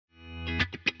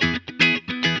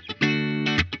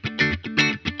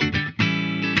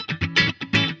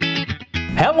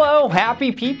Hello,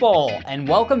 happy people, and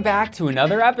welcome back to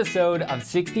another episode of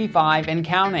 65 and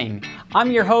Counting.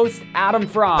 I'm your host, Adam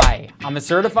Fry. I'm a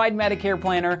certified Medicare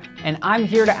planner, and I'm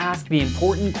here to ask the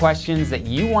important questions that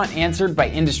you want answered by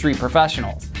industry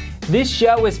professionals. This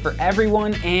show is for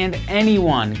everyone and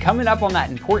anyone coming up on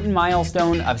that important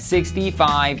milestone of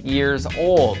 65 years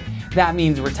old. That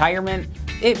means retirement,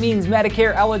 it means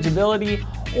Medicare eligibility,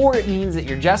 or it means that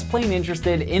you're just plain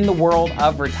interested in the world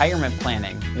of retirement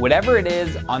planning. Whatever it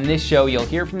is, on this show you'll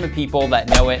hear from the people that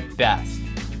know it best.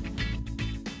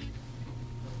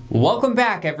 Welcome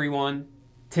back, everyone.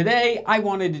 Today I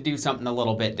wanted to do something a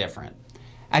little bit different.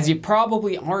 As you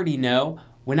probably already know,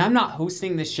 when I'm not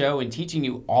hosting this show and teaching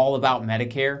you all about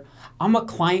Medicare, I'm a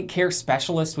client care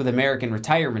specialist with American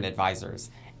Retirement Advisors,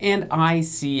 and I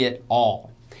see it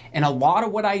all. And a lot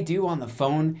of what I do on the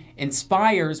phone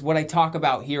inspires what I talk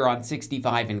about here on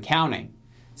 65 and Counting.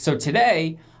 So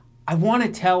today, I want to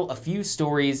tell a few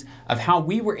stories of how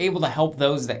we were able to help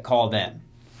those that called in.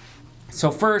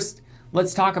 So first,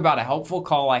 let's talk about a helpful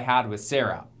call I had with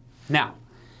Sarah. Now,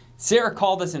 Sarah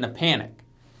called us in a panic.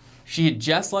 She had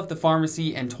just left the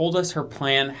pharmacy and told us her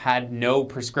plan had no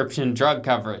prescription drug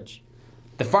coverage.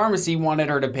 The pharmacy wanted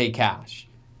her to pay cash.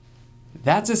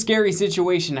 That's a scary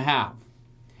situation to have.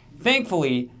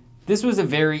 Thankfully, this was a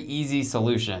very easy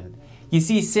solution. You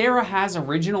see, Sarah has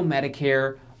original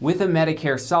Medicare with a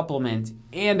Medicare supplement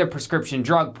and a prescription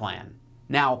drug plan.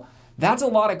 Now, that's a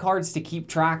lot of cards to keep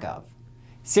track of.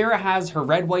 Sarah has her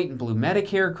red, white, and blue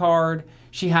Medicare card,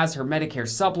 she has her Medicare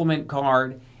supplement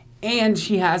card, and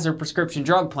she has her prescription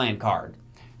drug plan card.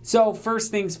 So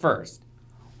first things first,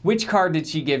 which card did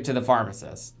she give to the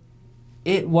pharmacist?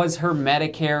 It was her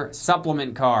Medicare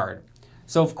supplement card.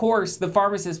 So of course, the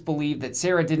pharmacist believed that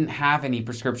Sarah didn't have any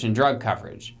prescription drug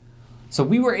coverage. So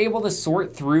we were able to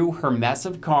sort through her mess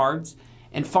of cards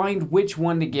and find which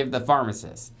one to give the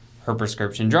pharmacist, her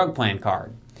prescription drug plan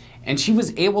card. And she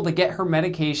was able to get her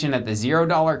medication at the $0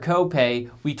 copay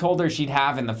we told her she'd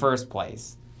have in the first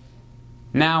place.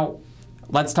 Now,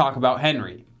 let's talk about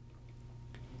Henry.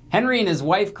 Henry and his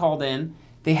wife called in.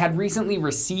 They had recently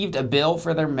received a bill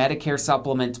for their Medicare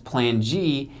Supplement Plan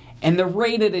G, and the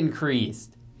rate had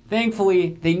increased.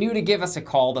 Thankfully, they knew to give us a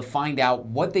call to find out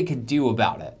what they could do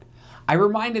about it. I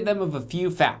reminded them of a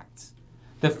few facts.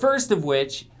 The first of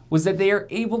which was that they are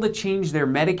able to change their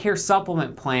Medicare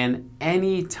supplement plan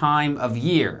any time of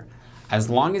year, as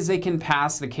long as they can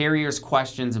pass the carrier's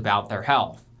questions about their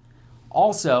health.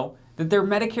 Also, that their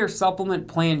Medicare Supplement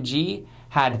Plan G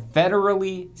had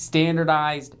federally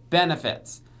standardized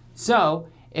benefits. So,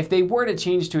 if they were to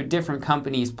change to a different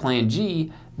company's Plan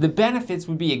G, the benefits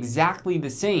would be exactly the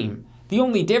same. The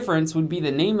only difference would be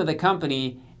the name of the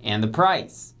company and the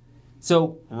price.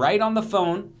 So right on the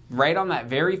phone, right on that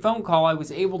very phone call, I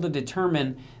was able to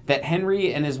determine that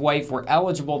Henry and his wife were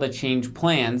eligible to change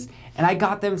plans, and I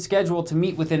got them scheduled to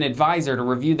meet with an advisor to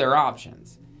review their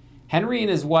options. Henry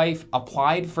and his wife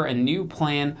applied for a new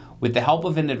plan with the help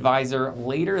of an advisor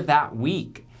later that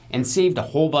week and saved a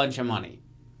whole bunch of money.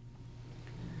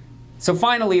 So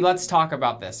finally, let's talk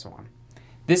about this one.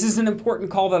 This is an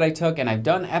important call that I took, and I've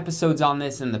done episodes on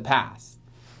this in the past.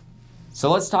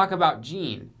 So let's talk about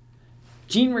Jean.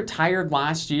 Jean retired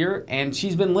last year, and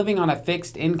she's been living on a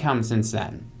fixed income since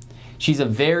then. She's a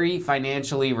very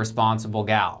financially responsible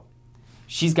gal.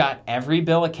 She's got every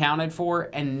bill accounted for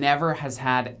and never has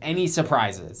had any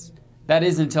surprises. That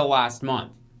is until last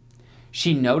month.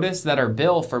 She noticed that her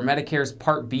bill for Medicare's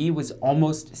Part B was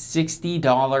almost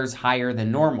 $60 higher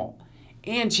than normal.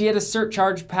 And she had a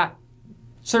surcharge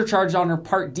on her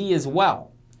Part D as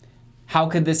well. How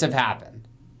could this have happened?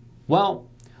 Well,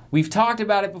 we've talked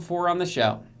about it before on the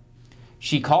show.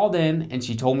 She called in and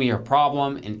she told me her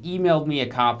problem and emailed me a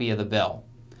copy of the bill.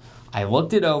 I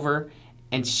looked it over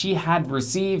and she had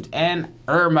received an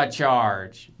IRMAA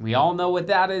charge. We all know what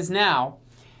that is now.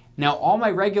 Now, all my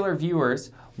regular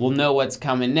viewers will know what's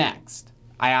coming next.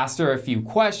 I asked her a few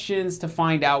questions to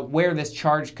find out where this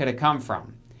charge could have come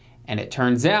from. And it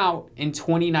turns out, in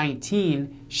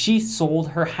 2019, she sold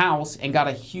her house and got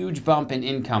a huge bump in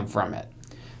income from it.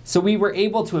 So we were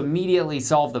able to immediately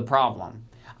solve the problem.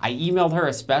 I emailed her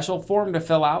a special form to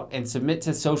fill out and submit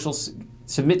to the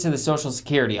Social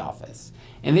Security office.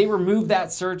 And they removed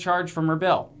that surcharge from her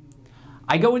bill.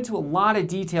 I go into a lot of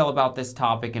detail about this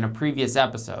topic in a previous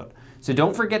episode, so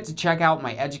don't forget to check out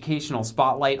my educational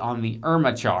spotlight on the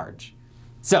IRMAA charge.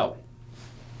 So,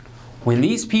 when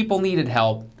these people needed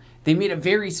help, they made a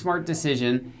very smart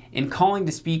decision in calling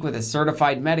to speak with a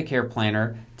certified Medicare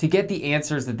planner to get the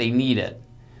answers that they needed.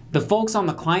 The folks on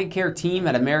the client care team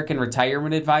at American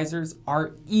Retirement Advisors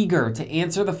are eager to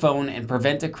answer the phone and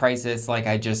prevent a crisis like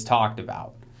I just talked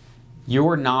about.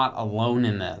 You're not alone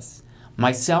in this.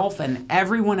 Myself and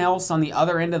everyone else on the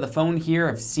other end of the phone here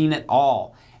have seen it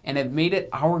all and have made it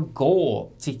our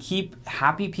goal to keep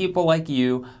happy people like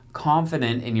you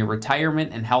confident in your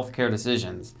retirement and healthcare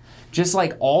decisions. Just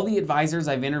like all the advisors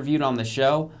I've interviewed on the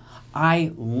show,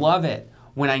 I love it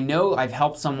when I know I've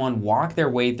helped someone walk their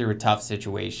way through a tough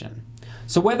situation.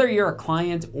 So whether you're a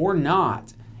client or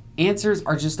not, answers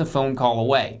are just a phone call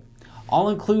away. I'll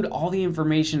include all the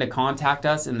information to contact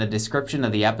us in the description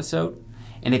of the episode.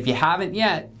 And if you haven't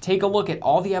yet, take a look at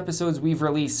all the episodes we've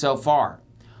released so far.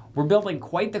 We're building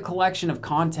quite the collection of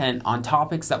content on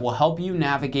topics that will help you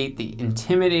navigate the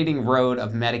intimidating road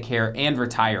of Medicare and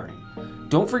retiring.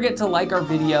 Don't forget to like our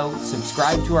video,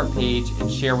 subscribe to our page, and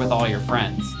share with all your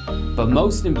friends. But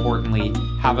most importantly,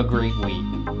 have a great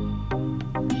week.